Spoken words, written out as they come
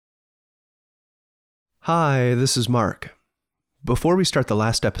Hi, this is Mark. Before we start the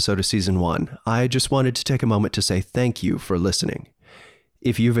last episode of Season 1, I just wanted to take a moment to say thank you for listening.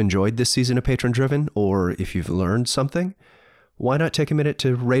 If you've enjoyed this season of Patron Driven, or if you've learned something, why not take a minute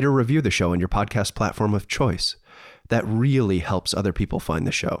to rate or review the show on your podcast platform of choice? That really helps other people find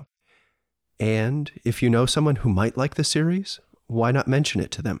the show. And if you know someone who might like the series, why not mention it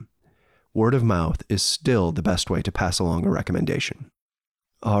to them? Word of mouth is still the best way to pass along a recommendation.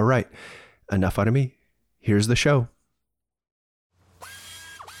 All right, enough out of me. Here's the show.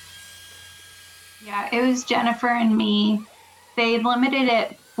 Yeah, it was Jennifer and me. They limited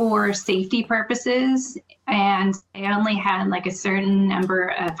it for safety purposes, and they only had like a certain number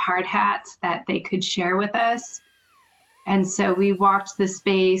of hard hats that they could share with us. And so we walked the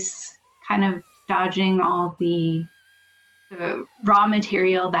space, kind of dodging all the raw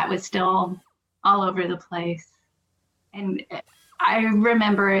material that was still all over the place. And I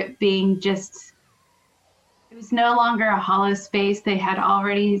remember it being just, it was no longer a hollow space. They had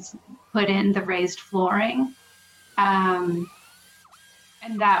already put in the raised flooring. And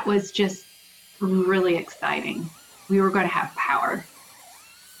that was just really exciting. We were going to have power.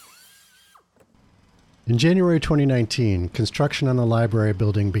 In January 2019, construction on the library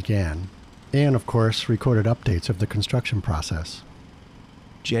building began. And, of course, recorded updates of the construction process.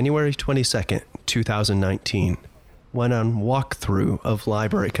 January 22nd, 2019. Went on walkthrough of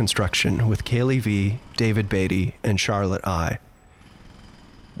library construction with Kaylee V, David Beatty, and Charlotte I.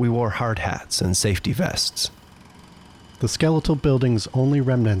 We wore hard hats and safety vests. The skeletal building's only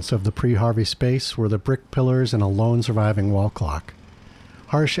remnants of the pre-Harvey space were the brick pillars and a lone surviving wall clock.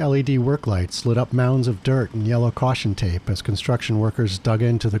 Harsh LED work lights lit up mounds of dirt and yellow caution tape as construction workers dug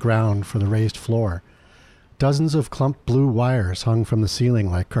into the ground for the raised floor. Dozens of clumped blue wires hung from the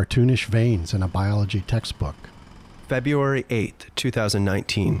ceiling like cartoonish veins in a biology textbook. February 8th,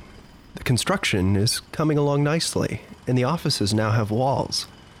 2019. The construction is coming along nicely, and the offices now have walls.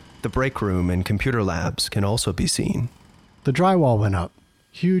 The break room and computer labs can also be seen. The drywall went up.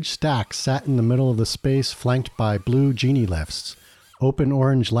 Huge stacks sat in the middle of the space flanked by blue genie lifts, open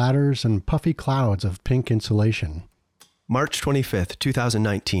orange ladders, and puffy clouds of pink insulation. March 25th,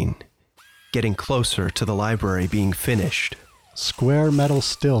 2019. Getting closer to the library being finished. Square metal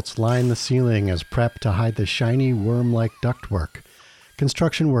stilts line the ceiling as prep to hide the shiny worm-like ductwork.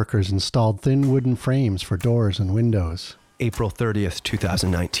 Construction workers installed thin wooden frames for doors and windows. April 30th,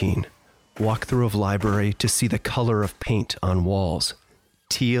 2019. Walkthrough of library to see the color of paint on walls.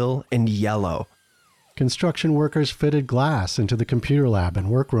 Teal and yellow. Construction workers fitted glass into the computer lab and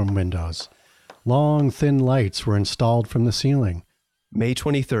workroom windows. Long, thin lights were installed from the ceiling. May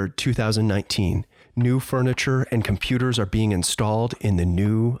 23rd, 2019. New furniture and computers are being installed in the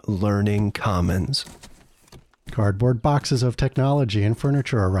new Learning Commons. Cardboard boxes of technology and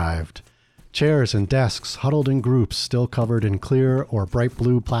furniture arrived. Chairs and desks huddled in groups still covered in clear or bright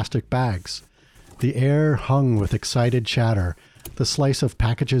blue plastic bags. The air hung with excited chatter, the slice of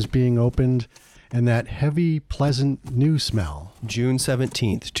packages being opened, and that heavy, pleasant new smell. June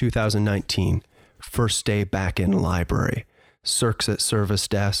 17th, 2019. First day back in library. Circs at service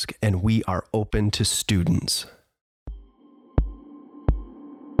desk, and we are open to students.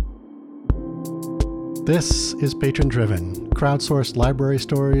 This is Patron Driven, crowdsourced library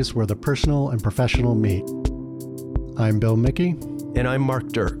stories where the personal and professional meet. I'm Bill Mickey. And I'm Mark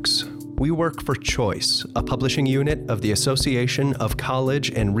Dirks. We work for Choice, a publishing unit of the Association of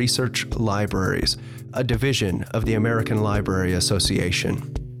College and Research Libraries, a division of the American Library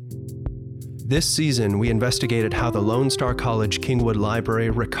Association. This season, we investigated how the Lone Star College Kingwood Library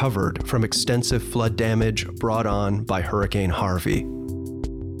recovered from extensive flood damage brought on by Hurricane Harvey.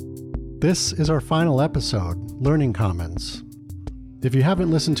 This is our final episode, Learning Commons. If you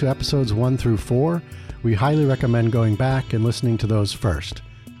haven't listened to episodes 1 through 4, we highly recommend going back and listening to those first.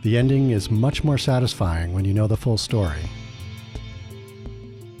 The ending is much more satisfying when you know the full story.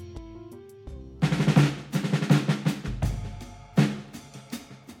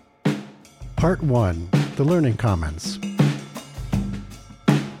 Part 1, The Learning Commons.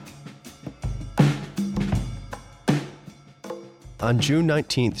 On June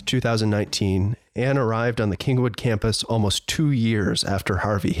 19th, 2019, Anne arrived on the Kingwood campus almost 2 years after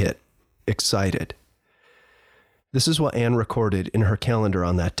Harvey hit, excited. This is what Anne recorded in her calendar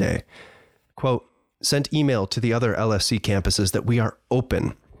on that day. Quote, "Sent email to the other LSC campuses that we are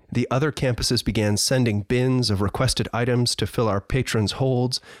open. The other campuses began sending bins of requested items to fill our patrons'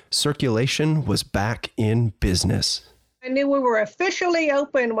 holds. Circulation was back in business." I knew we were officially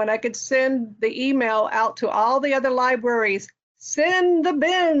open when I could send the email out to all the other libraries. Send the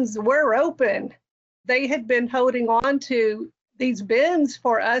bins, we're open. They had been holding on to these bins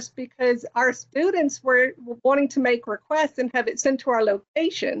for us because our students were wanting to make requests and have it sent to our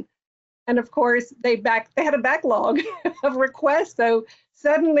location. And of course, they had a backlog of requests. So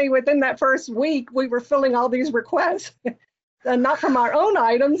suddenly within that first week, we were filling all these requests, not from our own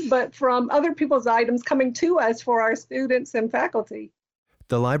items, but from other people's items coming to us for our students and faculty.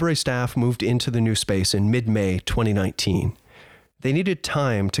 The library staff moved into the new space in mid-May 2019. They needed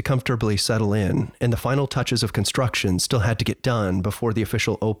time to comfortably settle in, and the final touches of construction still had to get done before the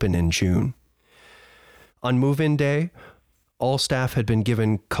official open in June. On move-in day, all staff had been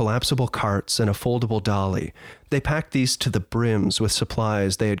given collapsible carts and a foldable dolly. They packed these to the brims with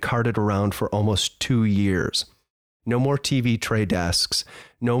supplies they had carted around for almost 2 years. No more TV tray desks,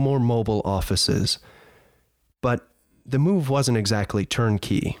 no more mobile offices. But the move wasn't exactly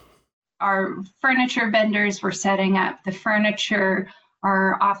turnkey. Our furniture vendors were setting up the furniture.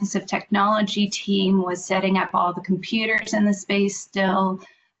 Our Office of Technology team was setting up all the computers in the space still.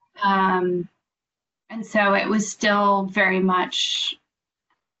 And so it was still very much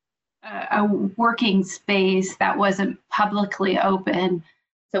a working space that wasn't publicly open.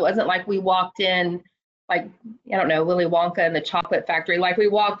 So it wasn't like we walked in, like, I don't know, Willy Wonka and the Chocolate Factory. Like we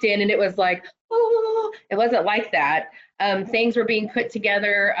walked in and it was like, oh, it wasn't like that. Things were being put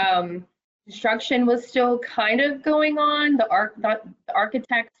together. Construction was still kind of going on. The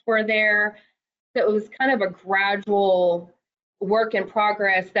architects were there. So it was kind of a gradual work in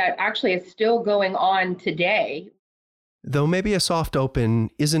progress that actually is still going on today. Though maybe a soft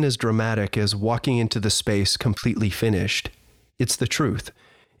open isn't as dramatic as walking into the space completely finished, it's the truth.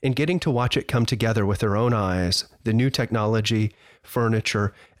 And getting to watch it come together with their own eyes, the new technology,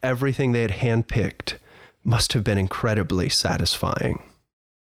 furniture, everything they had handpicked, must have been incredibly satisfying.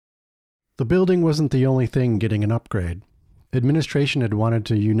 The building wasn't the only thing getting an upgrade. Administration had wanted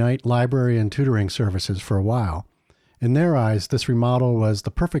to unite library and tutoring services for a while. In their eyes, this remodel was the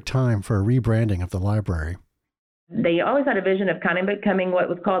perfect time for a rebranding of the library. They always had a vision of kind of becoming what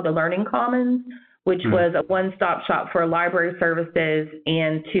was called the Learning Commons, which was a one-stop shop for library services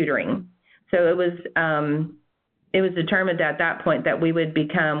and tutoring. So it was determined at that point that we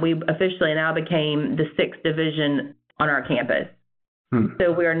officially now became the 6th division on our campus.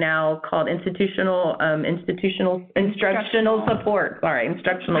 So we are now called instructional support. Sorry,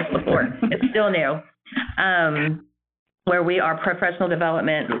 instructional support. It's still new. Where we are professional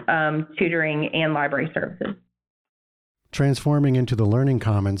development, tutoring, and library services. Transforming into the Learning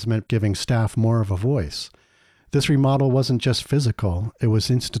Commons meant giving staff more of a voice. This remodel wasn't just physical, it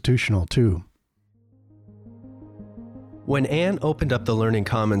was institutional too. When Anne opened up the Learning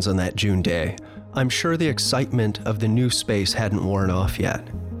Commons on that June day, I'm sure the excitement of the new space hadn't worn off yet.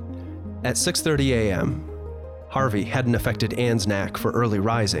 At 6:30 a.m., Harvey hadn't affected Anne's knack for early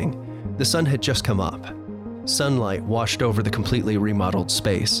rising. The sun had just come up. Sunlight washed over the completely remodeled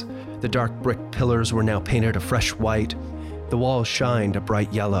space. The dark brick pillars were now painted a fresh white. The walls shined a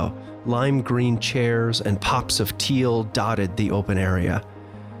bright yellow. Lime green chairs and pops of teal dotted the open area.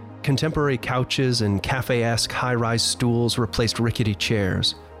 Contemporary couches and cafe-esque high-rise stools replaced rickety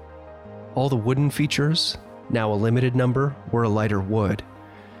chairs. All the wooden features, now a limited number, were a lighter wood.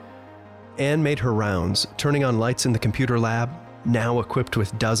 Anne made her rounds, turning on lights in the computer lab, now equipped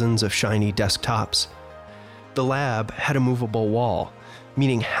with dozens of shiny desktops. The lab had a movable wall,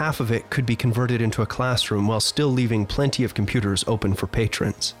 meaning half of it could be converted into a classroom while still leaving plenty of computers open for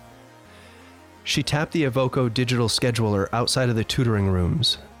patrons. She tapped the Evoco digital scheduler outside of the tutoring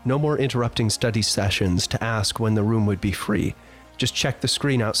rooms. No more interrupting study sessions to ask when the room would be free. Just check the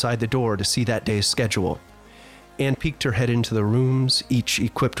screen outside the door to see that day's schedule. Anne peeked her head into the rooms, each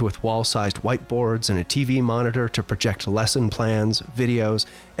equipped with wall-sized whiteboards and a TV monitor to project lesson plans, videos,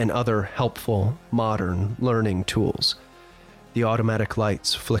 and other helpful, modern learning tools. The automatic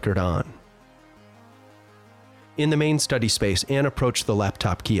lights flickered on. In the main study space, Anne approached the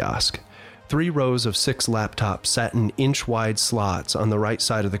laptop kiosk. 3 rows of 6 laptops sat in inch-wide slots on the right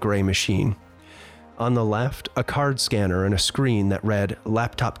side of the gray machine. On the left, a card scanner and a screen that read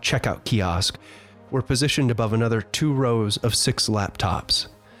 "Laptop Checkout Kiosk" were positioned above another 2 rows of 6 laptops.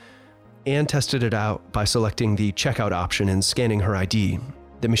 Anne tested it out by selecting the checkout option and scanning her ID.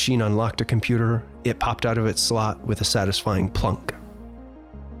 The machine unlocked a computer. It popped out of its slot with a satisfying plunk.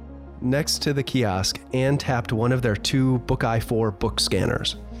 Next to the kiosk, Anne tapped one of their 2 Book i4 book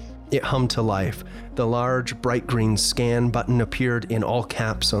scanners. It hummed to life. The large, bright green scan button appeared in all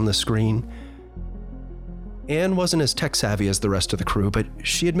caps on the screen. Anne wasn't as tech-savvy as the rest of the crew, but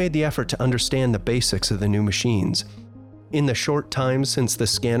she had made the effort to understand the basics of the new machines. In the short time since the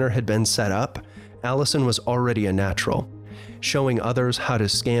scanner had been set up, Allison was already a natural, showing others how to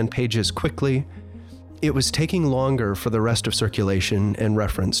scan pages quickly It was taking longer for the rest of circulation and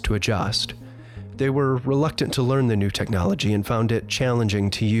reference to adjust. They were reluctant to learn the new technology and found it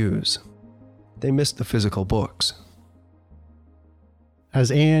challenging to use. They missed the physical books. As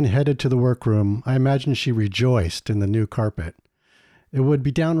Anne headed to the workroom, I imagine she rejoiced in the new carpet. It would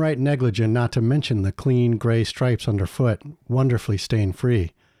be downright negligent not to mention the clean gray stripes underfoot, wonderfully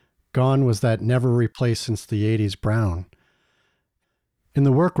stain-free. Gone was that never replaced since the 80s brown. In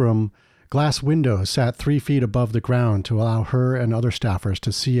the workroom, glass windows sat 3 feet above the ground to allow her and other staffers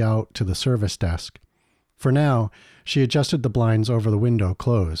to see out to the service desk. For now, she adjusted the blinds over the window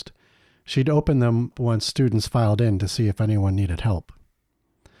closed. She'd open them once students filed in to see if anyone needed help.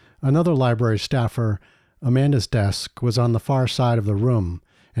 Another library staffer, Amanda's desk, was on the far side of the room,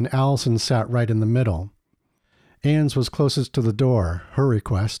 and Allison sat right in the middle. Anne's was closest to the door, her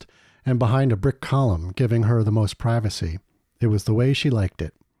request, and behind a brick column, giving her the most privacy. It was the way she liked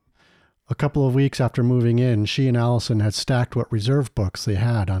it. A couple of weeks after moving in, she and Allison had stacked what reserve books they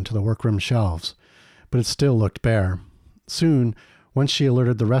had onto the workroom shelves, but it still looked bare. Soon, once she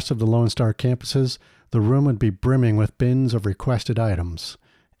alerted the rest of the Lone Star campuses, the room would be brimming with bins of requested items.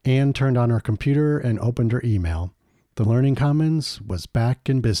 Anne turned on her computer and opened her email. The Learning Commons was back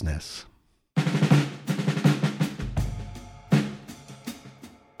in business.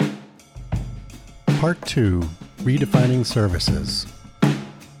 Part 2, Redefining Services.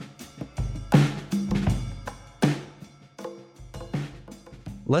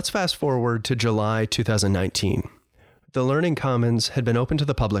 Let's fast forward to July 2019. The Learning Commons had been open to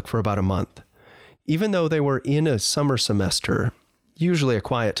the public for about a month. Even though they were in a summer semester, usually a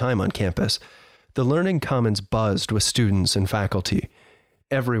quiet time on campus, the Learning Commons buzzed with students and faculty.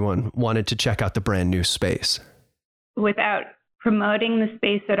 Everyone wanted to check out the brand new space. Without promoting the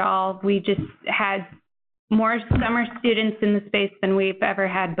space at all, we just had more summer students in the space than we've ever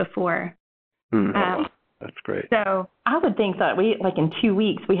had before. That's great. So I would think that in 2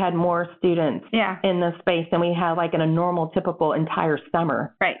 weeks, we had more students in the space than we had in a normal, typical entire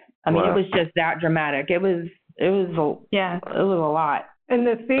summer. Right. I mean, it was just that dramatic. It was a lot. And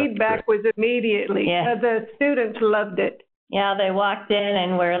the feedback was immediately. Yeah. The students loved it. Yeah, they walked in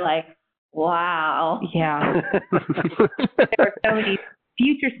and were like, wow. Yeah. There were so many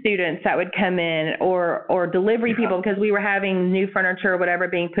future students that would come in or delivery people because we were having new furniture or whatever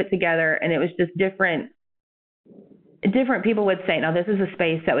being put together, and it was just different people would say, no, this is a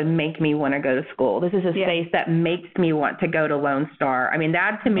space that would make me want to go to school. This is a space that makes me want to go to Lone Star. I mean,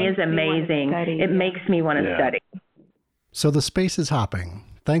 that to me is amazing. It makes me want to study. So the space is hopping,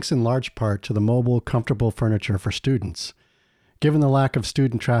 thanks in large part to the mobile, comfortable furniture for students. Given the lack of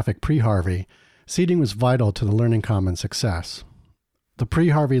student traffic pre-Harvey, seating was vital to the Learning Commons success. The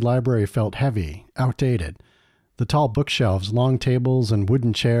pre-Harvey library felt heavy, outdated. The tall bookshelves, long tables, and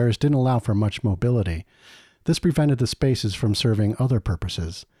wooden chairs didn't allow for much mobility. This prevented the spaces from serving other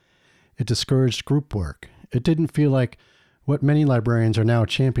purposes. It discouraged group work. It didn't feel like what many librarians are now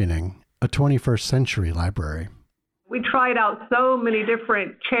championing, a 21st century library. We tried out so many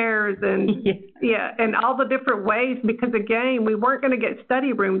different chairs and and all the different ways because, again, we weren't going to get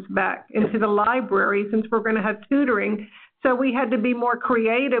study rooms back into the library since we're going to have tutoring. So we had to be more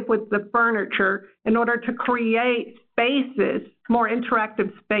creative with the furniture in order to create spaces, more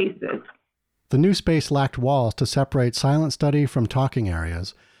interactive spaces. The new space lacked walls to separate silent study from talking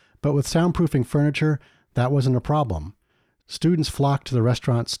areas, but with soundproofing furniture, that wasn't a problem. Students flocked to the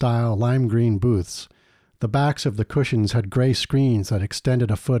restaurant-style lime green booths. The backs of the cushions had gray screens that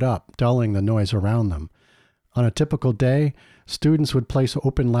extended a foot up, dulling the noise around them. On a typical day, students would place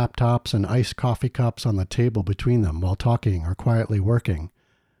open laptops and iced coffee cups on the table between them while talking or quietly working.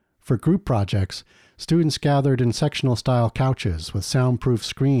 For group projects, students gathered in sectional-style couches with soundproof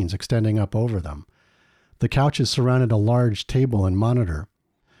screens extending up over them. The couches surrounded a large table and monitor.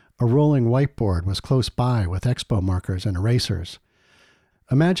 A rolling whiteboard was close by with expo markers and erasers.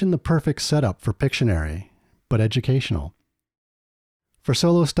 Imagine the perfect setup for Pictionary, but educational. For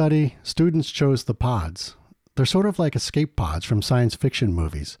solo study, students chose the pods. They're sort of like escape pods from science fiction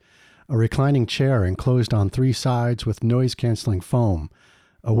movies. A reclining chair enclosed on 3 sides with noise-canceling foam,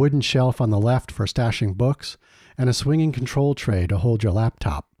 a wooden shelf on the left for stashing books, and a swinging control tray to hold your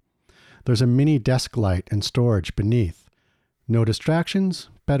laptop. There's a mini desk light and storage beneath. No distractions,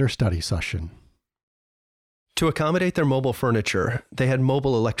 better study session. To accommodate their mobile furniture, they had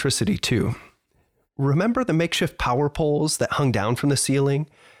mobile electricity too. Remember the makeshift power poles that hung down from the ceiling?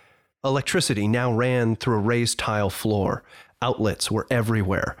 Electricity now ran through a raised tile floor. Outlets were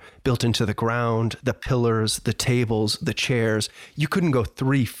everywhere, built into the ground, the pillars, the tables, the chairs. You couldn't go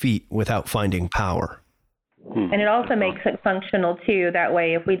 3 feet without finding power. And it also makes it functional too. That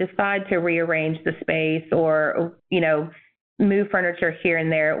way, if we decide to rearrange the space or, move furniture here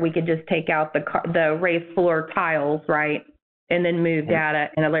and there, we could just take out the raised floor tiles, right? And then move data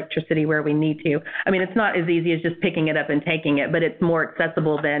and electricity where we need to. I mean, it's not as easy as just picking it up and taking it, but it's more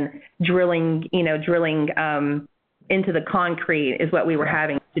accessible than drilling into the concrete is what we were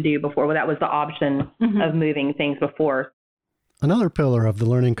having to do before. Well, that was the option of moving things before. Another pillar of the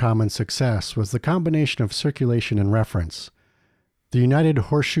Learning Commons success was the combination of circulation and reference. The United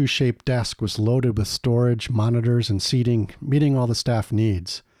horseshoe-shaped desk was loaded with storage, monitors, and seating, meeting all the staff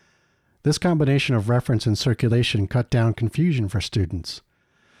needs. This combination of reference and circulation cut down confusion for students.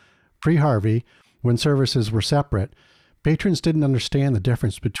 Pre-Harvey, when services were separate, patrons didn't understand the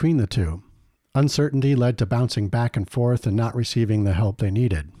difference between the two. Uncertainty led to bouncing back and forth and not receiving the help they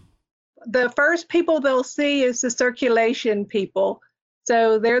needed. The first people they'll see is the circulation people.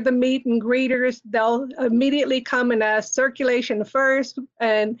 So they're the meet and greeters. They'll immediately come and ask circulation first.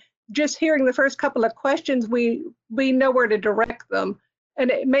 And just hearing the first couple of questions, we know where to direct them. And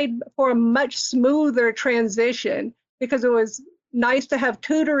it made for a much smoother transition because it was nice to have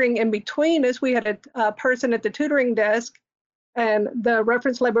tutoring in between us. We had a person at the tutoring desk, and the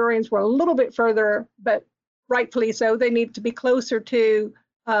reference librarians were a little bit further, but rightfully so. They need to be closer to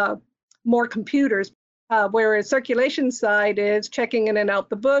more computers, whereas circulation side is checking in and out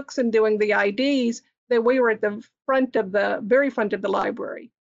the books and doing the IDs, that we were at the very front of the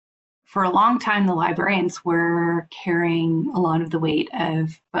library. For a long time, the librarians were carrying a lot of the weight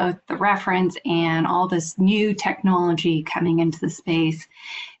of both the reference and all this new technology coming into the space.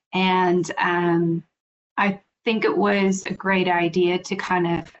 And I think it was a great idea to kind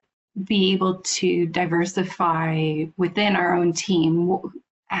of be able to diversify within our own team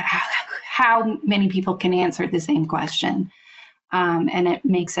how many people can answer the same question. And it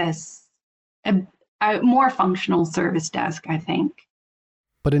makes us a more functional service desk, I think.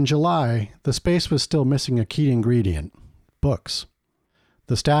 But in July, the space was still missing a key ingredient: books.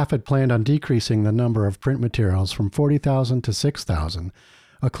 The staff had planned on decreasing the number of print materials from 40,000 to 6,000,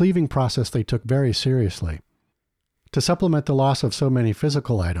 a cleaving process they took very seriously. To supplement the loss of so many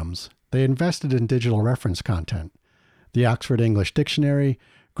physical items, they invested in digital reference content. The Oxford English Dictionary,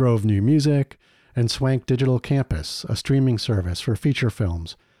 Grove New Music, and Swank Digital Campus, a streaming service for feature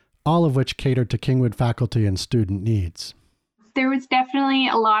films, all of which catered to Kingwood faculty and student needs. There was definitely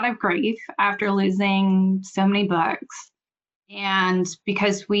a lot of grief after losing so many books. And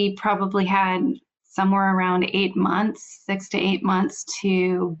because we probably had somewhere around 6 to 8 months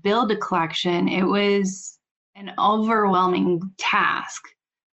to build a collection, it was an overwhelming task.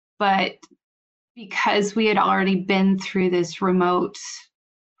 But because we had already been through this remote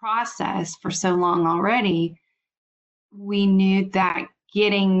process for so long already, we knew that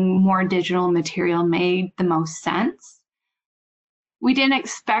getting more digital material made the most sense. We didn't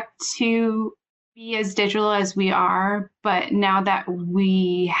expect to be as digital as we are, but now that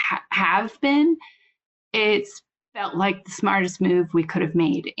we have been, it's felt like the smartest move we could have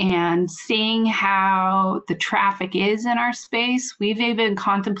made. And seeing how the traffic is in our space, we've even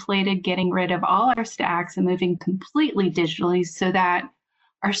contemplated getting rid of all our stacks and moving completely digitally so that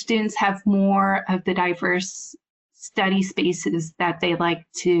our students have more of the diverse study spaces that they like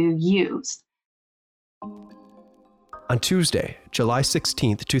to use. On Tuesday, July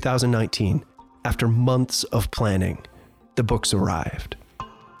 16th, 2019, after months of planning, the books arrived.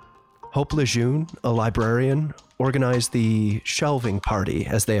 Hope Lejeune, a librarian, organized the shelving party,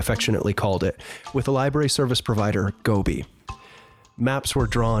 as they affectionately called it, with the library service provider, Gobi. Maps were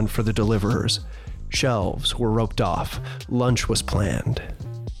drawn for the deliverers. Shelves were roped off. Lunch was planned.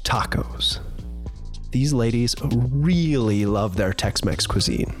 Tacos. These ladies really love their Tex-Mex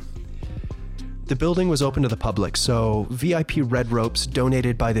cuisine. The building was open to the public, so VIP red ropes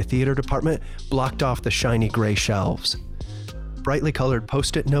donated by the theater department blocked off the shiny gray shelves. Brightly colored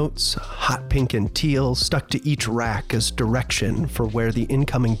Post-it notes, hot pink and teal, stuck to each rack as direction for where the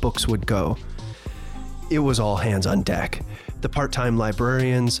incoming books would go. It was all hands on deck. The part-time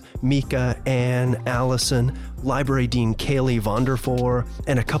librarians, Mika, Anne, Allison, Library Dean Kaylee Vondervoor,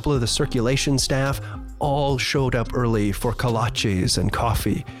 and a couple of the circulation staff all showed up early for kolaches and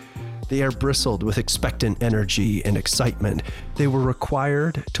coffee. The air bristled with expectant energy and excitement. They were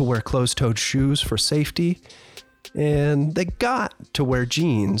required to wear closed-toed shoes for safety, and they got to wear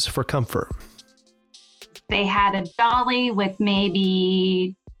jeans for comfort. They had a dolly with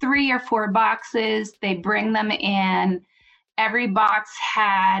maybe 3 or 4 boxes. They bring them in. Every box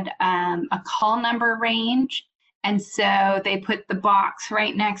had a call number range. And so they put the box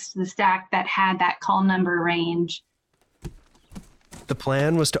right next to the stack that had that call number range. The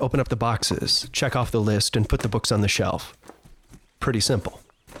plan was to open up the boxes, check off the list, and put the books on the shelf. Pretty simple.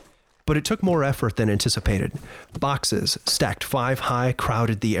 But it took more effort than anticipated. Boxes, stacked 5 high,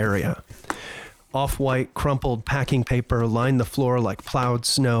 crowded the area. Off-white, crumpled packing paper lined the floor like plowed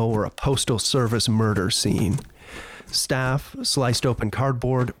snow or a postal service murder scene. Staff sliced open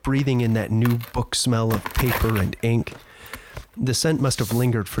cardboard, breathing in that new book smell of paper and ink. The scent must have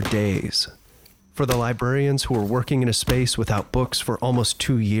lingered for days. For the librarians who were working in a space without books for almost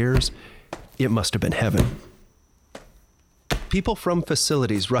 2 years, it must have been heaven. People from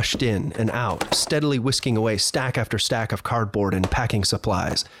facilities rushed in and out, steadily whisking away stack after stack of cardboard and packing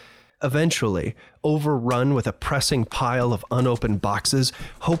supplies. Eventually, overrun with a pressing pile of unopened boxes,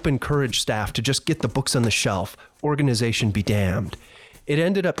 Hope encouraged staff to just get the books on the shelf, organization be damned. It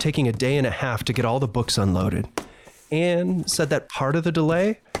ended up taking a day and a half to get all the books unloaded. Anne said that part of the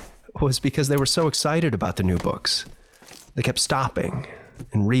delay was because they were so excited about the new books. They kept stopping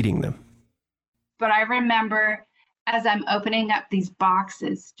and reading them. But I remember as I'm opening up these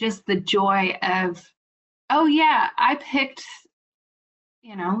boxes, just the joy of, oh yeah, I picked,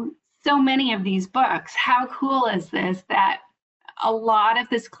 so many of these books. How cool is this that a lot of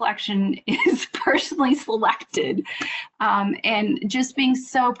this collection is personally selected? And just being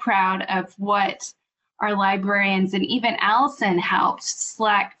so proud of what our librarians and even Allison helped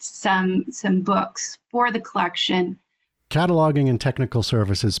select some books for the collection. Cataloging and technical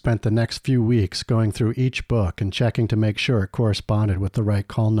services spent the next few weeks going through each book and checking to make sure it corresponded with the right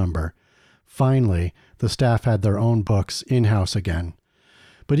call number. Finally, the staff had their own books in-house again.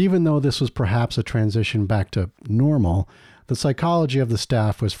 But even though this was perhaps a transition back to normal, the psychology of the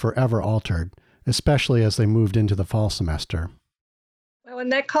staff was forever altered, especially as they moved into the fall semester. Well, and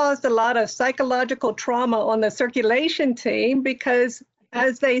that caused a lot of psychological trauma on the circulation team because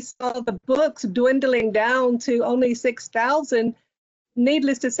as they saw the books dwindling down to only 6,000,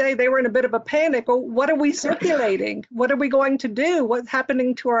 needless to say, they were in a bit of a panic. Oh, what are we circulating? What are we going to do? What's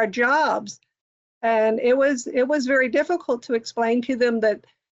happening to our jobs? And it was very difficult to explain to them that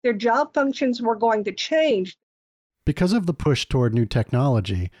their job functions were going to change. Because of the push toward new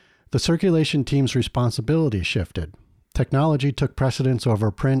technology, the circulation team's responsibility shifted. Technology took precedence over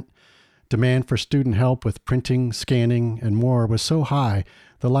print. Demand for student help with printing, scanning, and more was so high,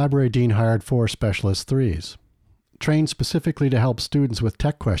 the library dean hired 4 specialist 3s. Trained specifically to help students with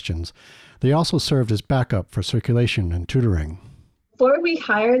tech questions, they also served as backup for circulation and tutoring. Before we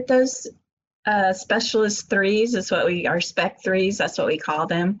hired those specialist 3s, is what our spec 3s, that's what we call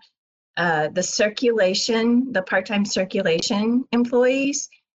them. The part-time circulation employees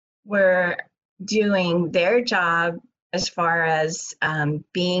were doing their job as far as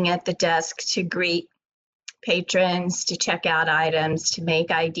being at the desk to greet patrons, to check out items, to make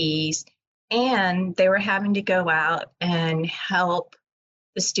IDs, and they were having to go out and help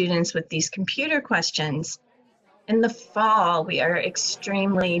the students with these computer questions. In the fall, we are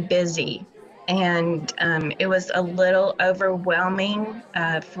extremely busy, and it was a little overwhelming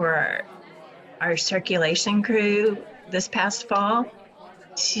for our circulation crew this past fall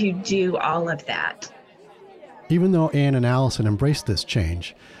to do all of that. Even though Anne and Allison embraced this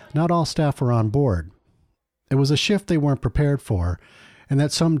change, not all staff were on board. It was a shift they weren't prepared for, and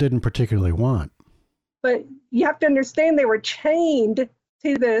that some didn't particularly want. But you have to understand they were chained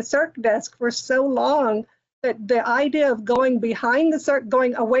to the circ desk for so long that the idea of going behind the circ,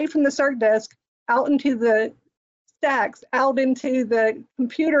 going away from the circ desk, out into the stacks, out into the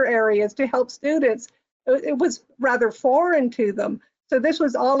computer areas to help students, it was rather foreign to them. So this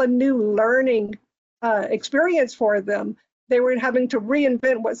was all a new learning experience for them. They were having to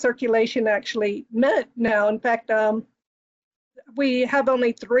reinvent what circulation actually meant now. In fact, we have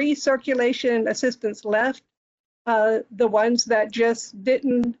only 3 circulation assistants left, the ones that just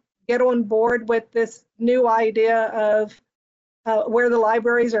didn't get on board with this new idea of where the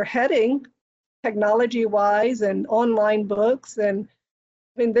libraries are heading technology-wise and online books. And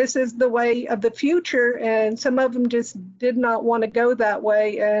I mean, this is the way of the future, and some of them just did not want to go that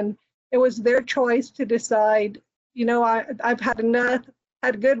way. And it was their choice to decide, I've had enough,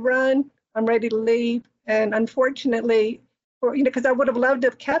 had a good run, I'm ready to leave. And unfortunately, because I would have loved to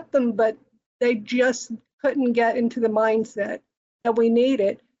have kept them, but they just couldn't get into the mindset that we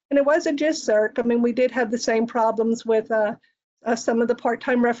needed. And it wasn't just CERC. I mean, we did have the same problems with some of the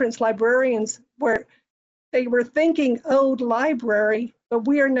part-time reference librarians where they were thinking old library, but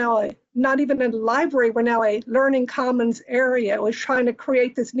we are now not even a library, we're now a learning commons area. It was trying to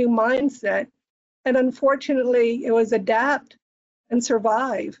create this new mindset. And unfortunately, it was adapt and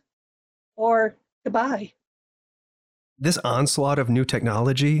survive or goodbye. This onslaught of new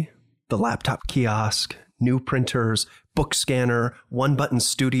technology, the laptop kiosk, new printers, book scanner, one-button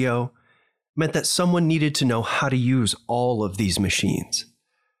studio, meant that someone needed to know how to use all of these machines.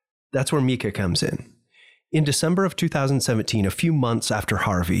 That's where Mika comes in. In December of 2017, a few months after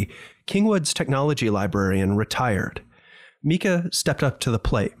Harvey, Kingwood's technology librarian retired. Mika stepped up to the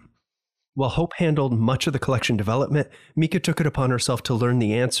plate. While Hope handled much of the collection development, Mika took it upon herself to learn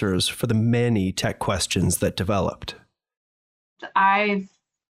the answers for the many tech questions that developed. I've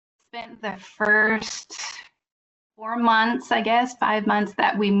spent the first 4 months, 5 months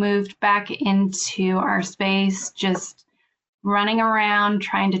that we moved back into our space, just running around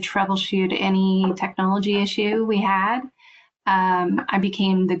trying to troubleshoot any technology issue we had. I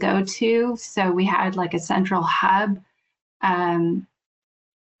became the go-to, so we had like a central hub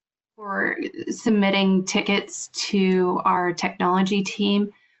for submitting tickets to our technology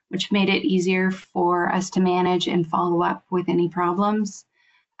team, which made it easier for us to manage and follow up with any problems.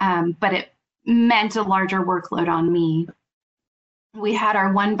 But it meant a larger workload on me. We had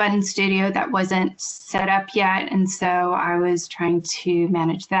our one-button studio that wasn't set up yet, and so I was trying to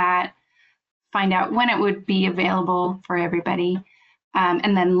manage that, find out when it would be available for everybody,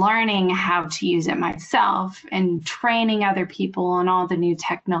 and then learning how to use it myself and training other people on all the new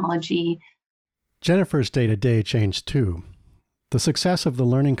technology. Jennifer's day-to-day changed too. The success of the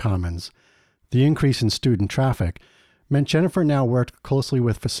Learning Commons, the increase in student traffic, meant Jennifer now worked closely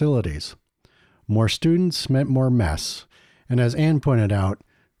with facilities. More students meant more mess. And as Ann pointed out,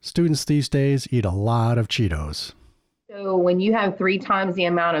 students these days eat a lot of Cheetos. So when you have 3 times the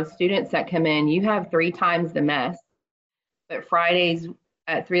amount of students that come in, you have 3 times the mess. But Fridays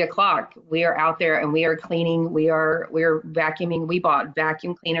at 3:00, we are out there and we are cleaning, we're vacuuming. We bought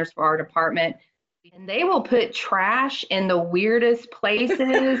vacuum cleaners for our department. And they will put trash in the weirdest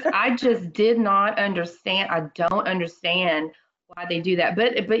places. I just did not understand. I don't understand why they do that.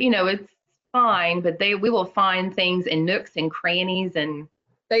 But you know, it's fine. But we will find things in nooks and crannies, and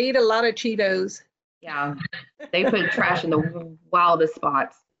they eat a lot of Cheetos. Yeah, they put trash in the wildest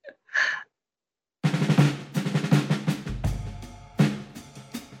spots.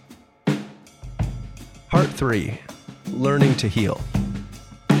 Part 3, Learning to Heal.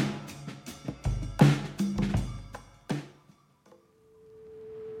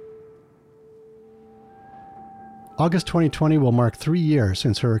 August 2020 will mark 3 years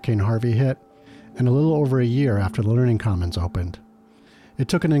since Hurricane Harvey hit, and a little over a year after the Learning Commons opened. It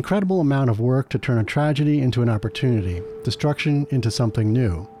took an incredible amount of work to turn a tragedy into an opportunity, destruction into something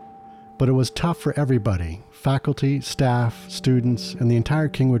new. But it was tough for everybody, faculty, staff, students, and the entire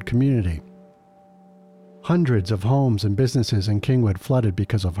Kingwood community. Hundreds of homes and businesses in Kingwood flooded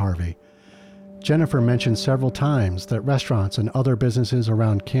because of Harvey. Jennifer mentioned several times that restaurants and other businesses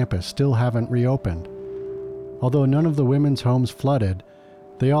around campus still haven't reopened. Although none of the women's homes flooded,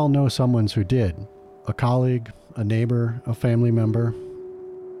 they all know someone who did. A colleague, a neighbor, a family member.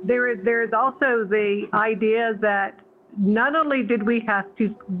 There is also the idea that not only did we have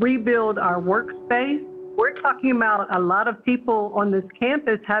to rebuild our workspace, we're talking about a lot of people on this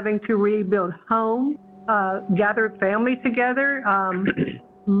campus having to rebuild homes, gather family together.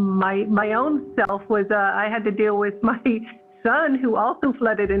 My own self was, I had to deal with my son who also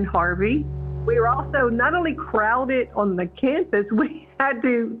flooded in Harvey. We were also not only crowded on the campus, we had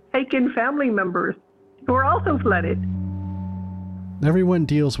to take in family members who were also flooded. Everyone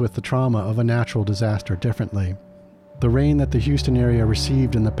deals with the trauma of a natural disaster differently. The rain that the Houston area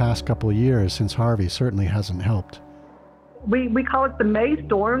received in the past couple of years since Harvey certainly hasn't helped. We call it the May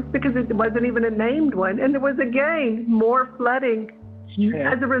storms because it wasn't even a named one. And there was, again, more flooding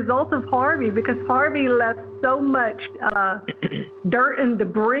as a result of Harvey, because Harvey left so much dirt and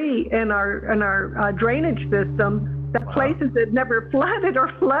debris in our drainage system that places that never flooded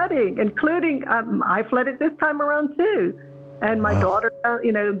are flooding, including I flooded this time around too. And my daughter,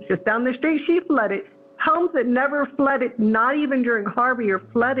 just down the street, she flooded. Homes that never flooded, not even during Harvey, are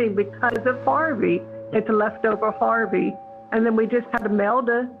flooding because of Harvey. It's leftover Harvey. And then we just had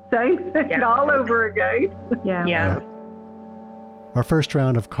Imelda, same thing all over again. Yeah. Our first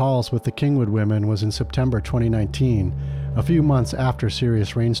round of calls with the Kingwood women was in September 2019, a few months after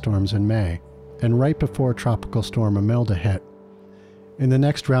serious rainstorms in May, and right before Tropical Storm Imelda hit. In the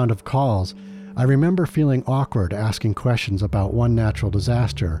next round of calls, I remember feeling awkward asking questions about one natural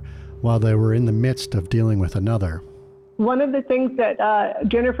disaster while they were in the midst of dealing with another. One of the things that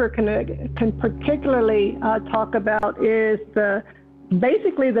Jennifer can particularly talk about is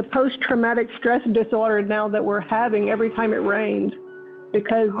basically the post-traumatic stress disorder now that we're having every time it rains,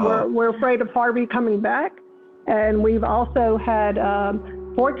 because we're afraid of Harvey coming back. And we've also had,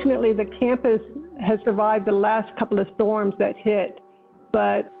 fortunately, the campus has survived the last couple of storms that hit.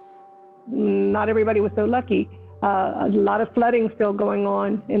 But not everybody was so lucky. A lot of flooding still going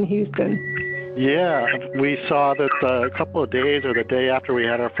on in Houston. Yeah, we saw that a couple of days or the day after we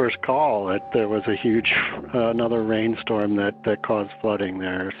had our first call that there was a huge, another rainstorm that caused flooding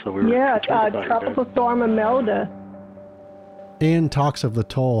there. So we were concerned about Tropical Storm Imelda. Ann talks of the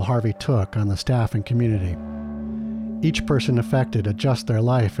toll Harvey took on the staff and community. Each person affected adjusts their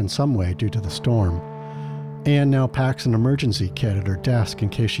life in some way due to the storm. Ann now packs an emergency kit at her desk in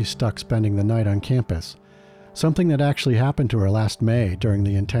case she's stuck spending the night on campus, something that actually happened to her last May during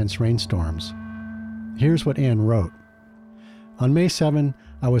the intense rainstorms. Here's what Ann wrote. On May 7,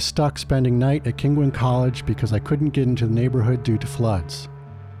 I was stuck spending night at Kingwood College because I couldn't get into the neighborhood due to floods.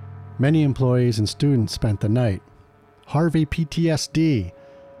 Many employees and students spent the night. Harvey PTSD.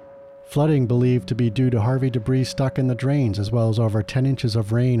 Flooding believed to be due to Harvey debris stuck in the drains, as well as over 10 inches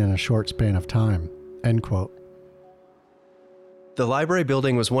of rain in a short span of time. End quote. The library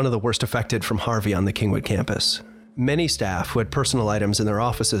building was one of the worst affected from Harvey on the Kingwood campus. Many staff who had personal items in their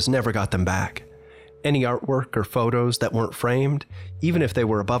offices never got them back. Any artwork or photos that weren't framed, even if they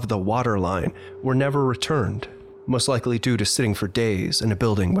were above the water line, were never returned, most likely due to sitting for days in a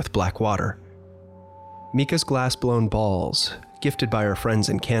building with black water. Mika's glass-blown balls, gifted by her friends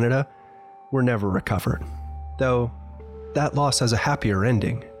in Canada, were never recovered, though that loss has a happier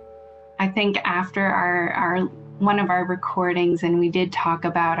ending. I think after our one of our recordings, and we did talk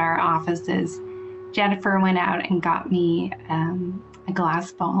about our offices, Jennifer went out and got me a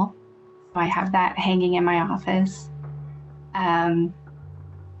glass ball. So I have that hanging in my office.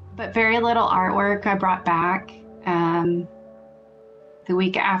 But very little artwork I brought back. The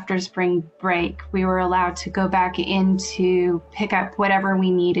week after spring break, we were allowed to go back in to pick up whatever we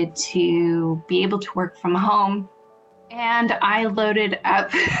needed to be able to work from home. And I loaded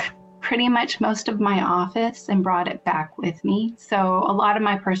up pretty much most of my office and brought it back with me. So a lot of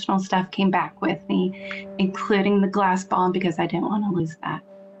my personal stuff came back with me, including the glass ball, because I didn't want to lose that.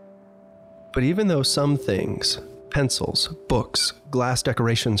 But even though some things, pencils, books, glass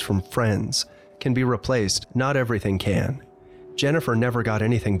decorations from friends, can be replaced, not everything can. Jennifer never got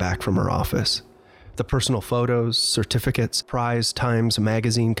anything back from her office. The personal photos, certificates, prize Times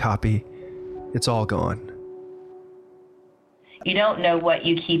magazine copy, it's all gone. You don't know what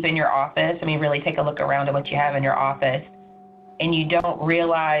you keep in your office. I mean, really take a look around at what you have in your office, and you don't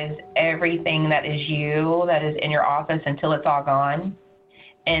realize everything that is you that is in your office until it's all gone.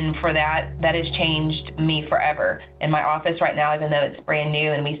 And for that has changed me forever. In my office right now, even though it's brand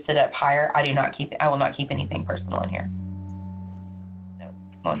new and we sit up higher, I will not keep anything personal in here. No,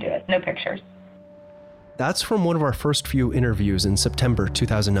 won't do it. No pictures. That's from one of our first few interviews in September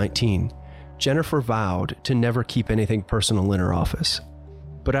 2019. Jennifer vowed to never keep anything personal in her office.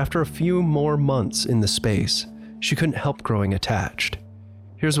 But after a few more months in the space, she couldn't help growing attached.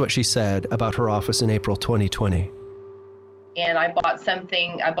 Here's what she said about her office in April 2020. And I bought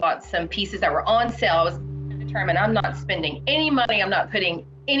some pieces that were on sale. I was determined I'm not spending any money. I'm not putting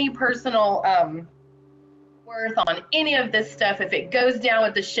any personal worth on any of this stuff. If it goes down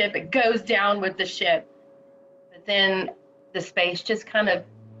with the ship, it goes down with the ship. But then the space just kind of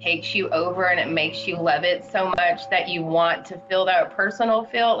takes you over, and it makes you love it so much that you want to feel that personal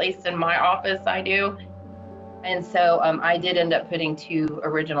feel. At least in my office, I do. And so I did end up putting 2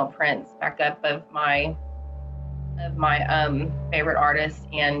 original prints back up of my favorite artists,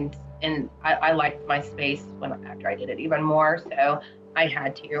 and I liked my space after I did it even more, so I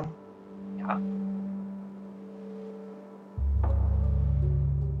had to. Yeah.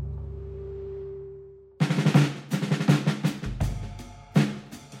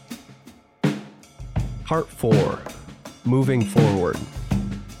 Part 4, Moving Forward.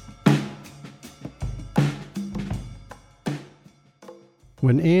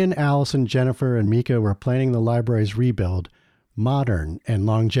 When Ann, Allison, Jennifer, and Mika were planning the library's rebuild, modern and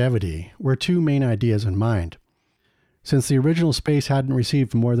longevity were 2 main ideas in mind. Since the original space hadn't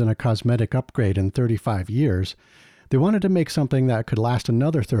received more than a cosmetic upgrade in 35 years, they wanted to make something that could last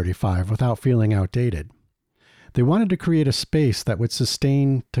another 35 without feeling outdated. They wanted to create a space that would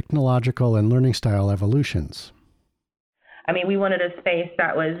sustain technological and learning style evolutions. I mean, we wanted a space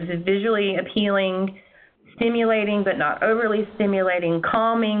that was visually appealing, stimulating but not overly stimulating,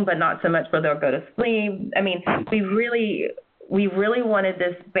 calming but not so much where they'll go to sleep. I mean, we really wanted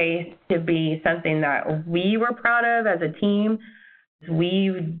this space to be something that we were proud of as a team.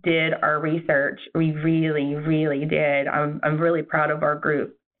 We did our research. We really, really did. I'm really proud of our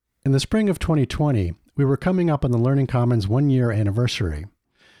group. In the spring of 2020, we were coming up on the Learning Commons 1-year anniversary,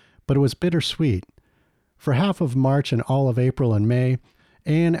 but it was bittersweet. For half of March and all of April and May,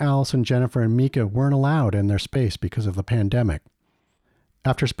 Ann, Allison, Jennifer, and Mika weren't allowed in their space because of the pandemic.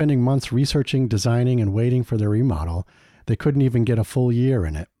 After spending months researching, designing, and waiting for their remodel, they couldn't even get a full year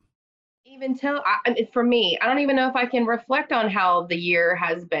in it. For me, I don't even know if I can reflect on how the year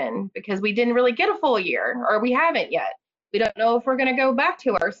has been, because we didn't really get a full year, or we haven't yet. We don't know if we're going to go back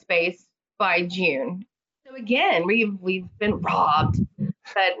to our space by June. So again, we've been robbed.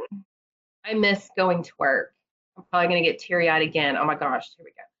 But I miss going to work. I'm probably going to get teary-eyed again. Oh my gosh, here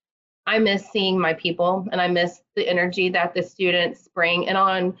we go. I miss seeing my people, and I miss the energy that the students bring in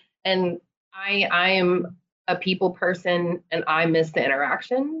on. And I am a people person, and I miss the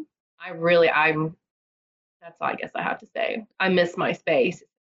interaction. That's all I guess I have to say. I miss my space.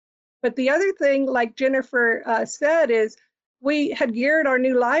 But the other thing, like Jennifer said, is we had geared our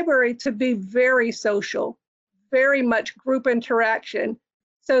new library to be very social, very much group interaction.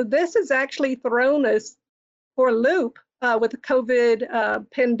 So this has actually thrown us for a loop with the COVID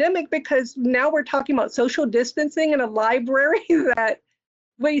pandemic, because now we're talking about social distancing in a library that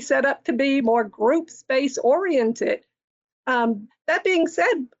we set up to be more group space oriented. That being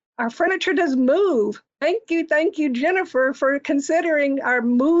said, our furniture does move. Thank you, Jennifer, for considering our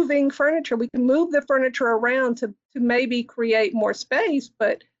moving furniture. We can move the furniture around to maybe create more space,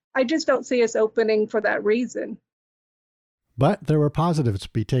 but I just don't see us opening for that reason. But there were positives to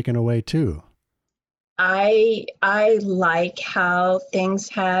be taken away too. I like how things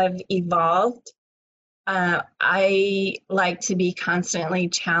have evolved. I like to be constantly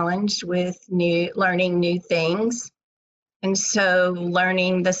challenged with learning new things. And so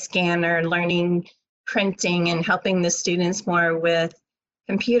learning the scanner, learning printing, and helping the students more with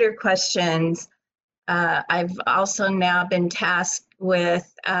computer questions. I've also now been tasked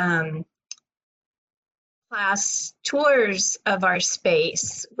with class tours of our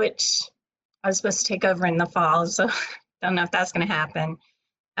space, which I was supposed to take over in the fall, so don't know if that's going to happen.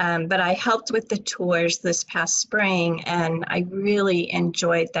 But I helped with the tours this past spring, and I really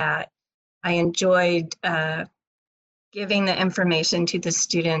enjoyed that. I enjoyed giving the information to the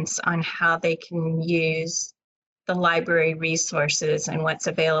students on how they can use the library resources and what's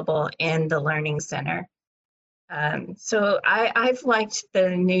available in the Learning Center. So I've liked the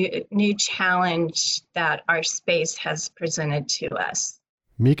new challenge that our space has presented to us.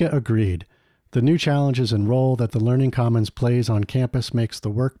 Mika agreed. The new challenges and role that the Learning Commons plays on campus makes the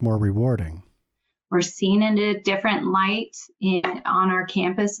work more rewarding. We're seen in a different light on our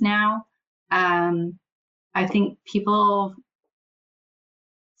campus now. I think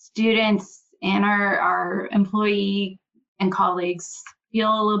students and our employee and colleagues feel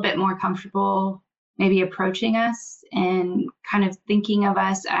a little bit more comfortable maybe approaching us and kind of thinking of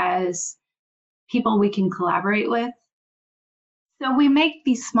us as people we can collaborate with. So we make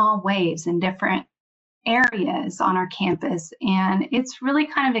these small waves in different areas on our campus, and it's really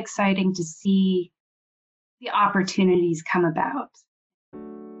kind of exciting to see the opportunities come about.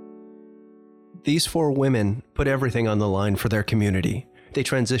 These 4 women put everything on the line for their community. They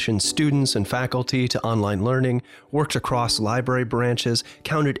transitioned students and faculty to online learning, worked across library branches,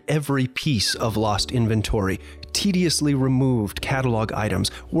 counted every piece of lost inventory, tediously removed catalog items,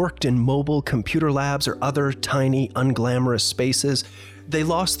 worked in mobile computer labs or other tiny, unglamorous spaces. They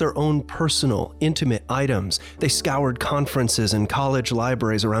lost their own personal, intimate items. They scoured conferences and college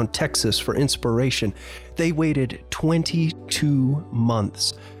libraries around Texas for inspiration. They waited 22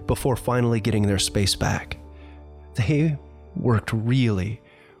 months before finally getting their space back. They worked really,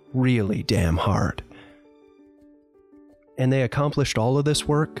 really damn hard. And they accomplished all of this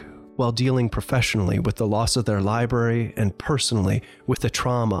work while dealing professionally with the loss of their library and personally with the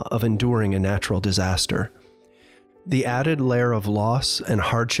trauma of enduring a natural disaster. The added layer of loss and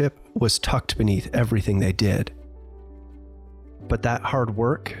hardship was tucked beneath everything they did. But that hard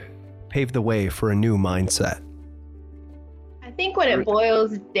work paved the way for a new mindset. I think what it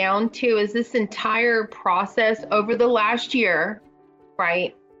boils down to is this entire process over the last year,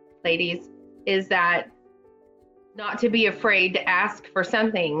 right, ladies, is that not to be afraid to ask for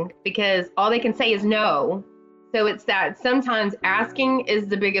something, because all they can say is no. So it's that sometimes asking is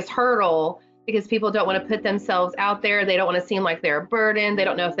the biggest hurdle, because people don't want to put themselves out there. They don't want to seem like they're a burden. They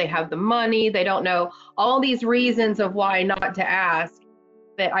don't know if they have the money. They don't know all these reasons of why not to ask.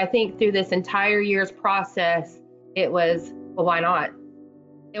 But I think through this entire year's process, it was, well, why not?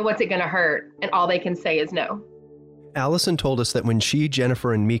 And what's it going to hurt? And all they can say is no. Allison told us that when she,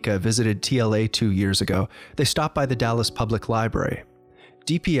 Jennifer, and Mika visited TLA 2 years ago, they stopped by the Dallas Public Library.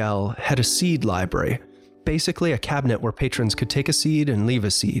 DPL had a seed library, basically a cabinet where patrons could take a seed and leave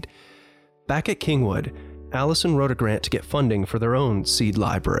a seed. Back at Kingwood, Allison wrote a grant to get funding for their own seed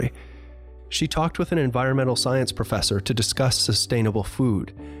library. She talked with an environmental science professor to discuss sustainable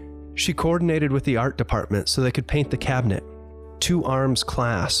food. She coordinated with the art department so they could paint the cabinet. two arms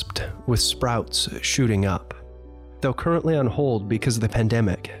clasped with sprouts shooting up. Though currently on hold because of the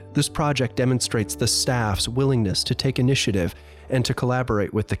pandemic, this project demonstrates the staff's willingness to take initiative and to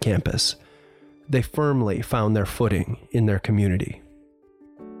collaborate with the campus. They firmly found their footing in their community.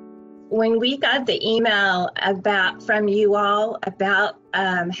 When we got the email from you all about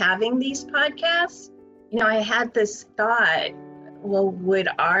having these podcasts, I had this thought, well, would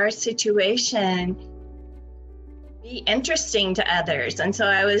our situation be interesting to others? And so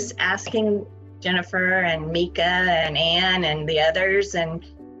I was asking Jennifer and Mika and Ann and the others, and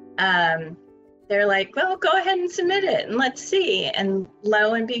they're like, well, go ahead and submit it and let's see. And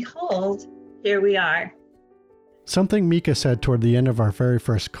lo and behold, here we are. Something Mika said toward the end of our very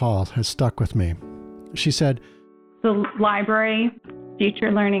first call has stuck with me. She said, "The library,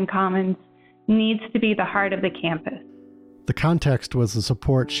 Future Learning Commons, needs to be the heart of the campus." The context was the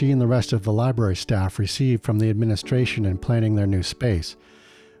support she and the rest of the library staff received from the administration in planning their new space.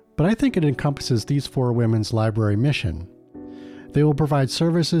 But I think it encompasses these four women's library mission. They will provide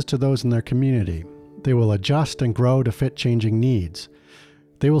services to those in their community. They will adjust and grow to fit changing needs.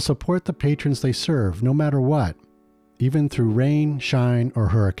 They will support the patrons they serve, no matter what, even through rain, shine, or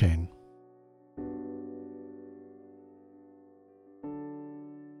hurricane.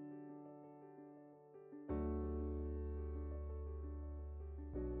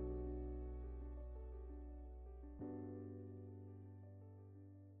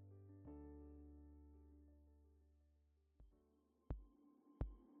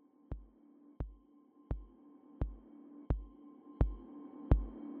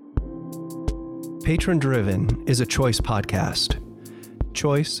 Patron Driven is a Choice podcast.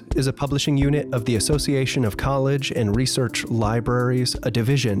 Choice is a publishing unit of the Association of College and Research Libraries, a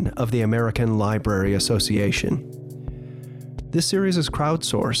division of the American Library Association. This series is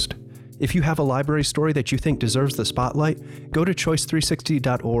crowdsourced. If you have a library story that you think deserves the spotlight, go to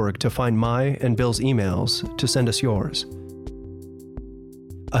choice360.org to find my and Bill's emails to send us yours.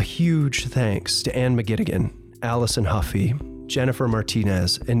 A huge thanks to Ann McGettigan, Allison Huffey, Jennifer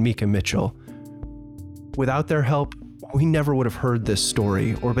Martinez, and Mika Mitchell. Without their help, we never would have heard this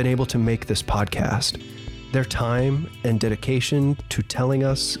story or been able to make this podcast. Their time and dedication to telling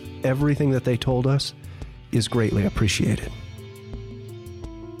us everything that they told us is greatly appreciated.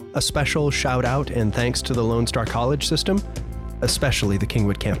 A special shout out and thanks to the Lone Star College system, especially the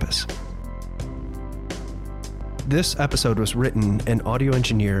Kingwood campus. This episode was written and audio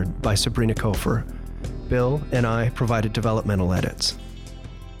engineered by Sabrina Kofer. Bill and I provided developmental edits.